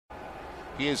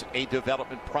He is a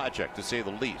development project, to say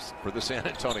the least, for the San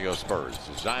Antonio Spurs.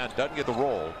 Zion doesn't get the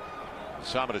roll.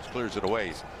 Samanic clears it away.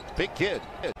 He's a big kid.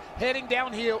 Heading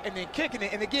downhill and then kicking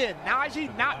it. And again,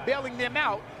 Najee not bailing them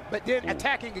out, but then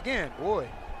attacking again. Boy.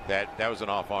 That was an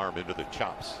off arm into the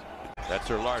chops. That's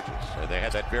their largest. And they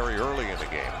had that very early in the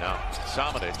game. Now,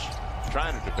 Samanic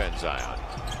trying to defend Zion.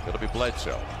 It'll be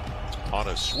Bledsoe on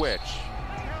a switch.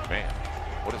 Man,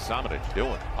 what is Samanic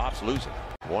doing? Pop's losing.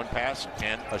 One pass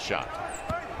and a shot.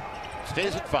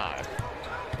 Stays at 5.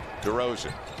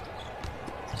 DeRozan.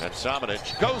 And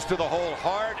Samanic goes to the hole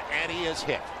hard, and he is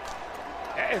hit.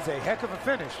 That is a heck of a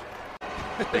finish.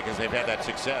 Because they've had that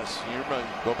success. You remember,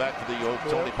 go back to the old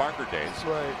Tony Parker days. That's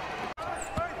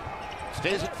right.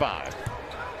 Stays at 5.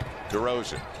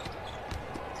 DeRozan.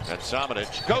 And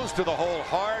Samanic goes to the hole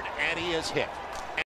hard, and he is hit.